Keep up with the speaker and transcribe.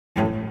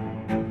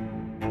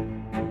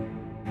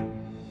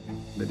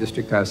The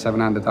district has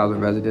 700,000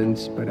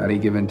 residents, but at any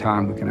given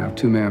time, we can have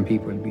 2 million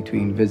people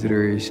between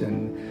visitors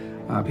and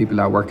people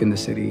that work in the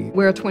city.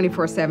 We're a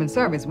 24/7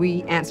 service.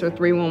 We answer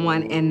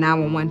 311 and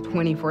 911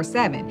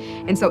 24/7.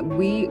 And so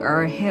we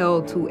are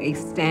held to a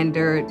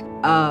standard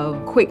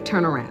of quick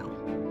turnaround.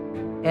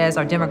 As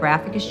our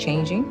demographic is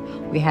changing,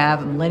 we have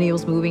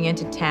millennials moving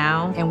into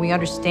town, and we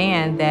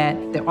understand that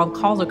all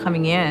calls are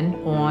coming in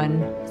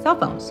on cell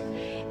phones.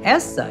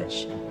 As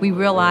such, we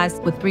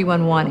realized with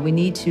 311, we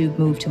need to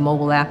move to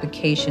mobile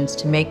applications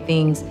to make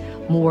things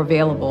more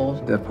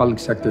available. The public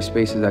sector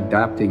space is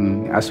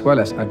adapting as well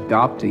as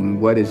adopting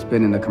what has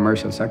been in the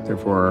commercial sector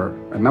for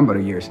a number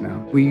of years now.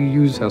 We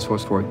use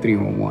Salesforce for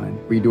 311.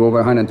 We do over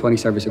 120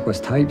 service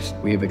request types.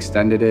 We have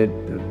extended it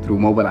through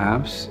mobile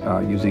apps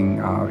using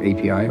our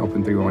API,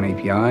 Open 311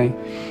 API.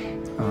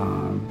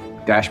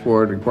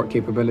 Dashboard report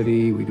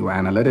capability. We do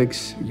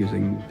analytics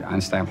using the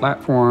Einstein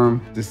platform.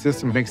 The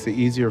system makes it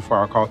easier for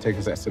our call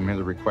takers that submit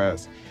a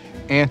request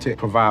and to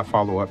provide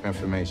follow-up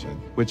information,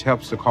 which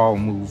helps the call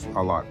move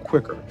a lot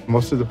quicker.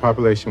 Most of the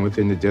population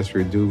within the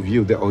district do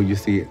view the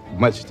OUC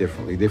much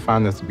differently. They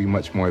find us to be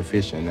much more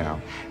efficient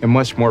now and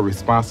much more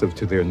responsive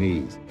to their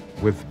needs.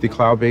 With the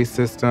cloud-based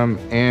system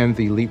and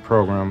the LEAP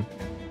program,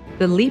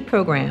 the LEAP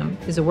program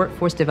is a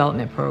workforce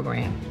development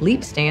program.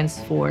 LEAP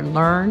stands for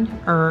Learn,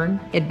 Earn,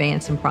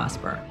 Advance, and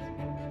Prosper.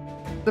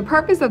 The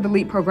purpose of the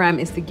LEAP program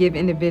is to give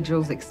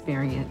individuals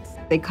experience.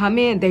 They come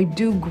in, they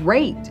do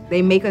great,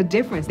 they make a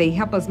difference, they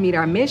help us meet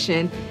our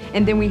mission,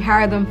 and then we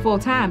hire them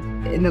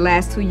full-time. In the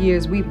last 2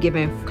 years, we've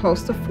given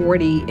close to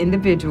 40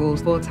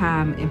 individuals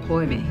full-time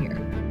employment here.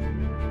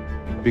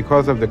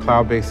 Because of the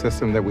cloud-based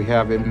system that we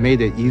have, it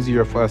made it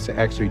easier for us to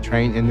actually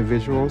train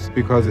individuals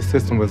because the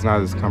system was not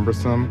as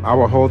cumbersome.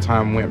 Our hold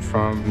time went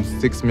from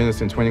 6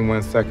 minutes and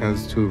 21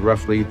 seconds to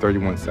roughly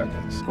 31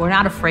 seconds. We're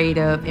not afraid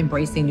of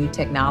embracing new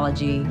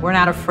technology. We're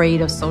not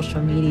afraid of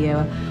social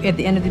media. At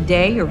the end of the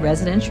day, your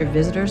residents, your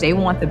visitors, they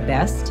want the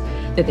best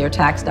that their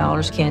tax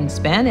dollars can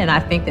spend, and I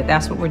think that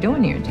that's what we're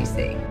doing here in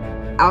D.C.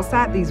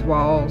 Outside these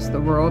walls, the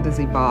world is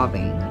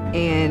evolving,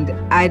 and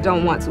I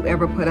don't want to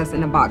ever put us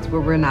in a box where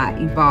we're not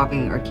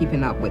evolving or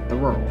keeping up with the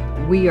world.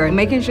 We are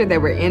making sure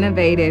that we're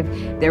innovative,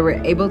 that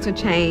we're able to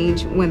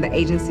change when the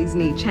agencies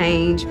need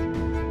change.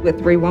 With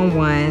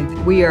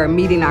 311, we are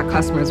meeting our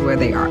customers where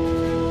they are.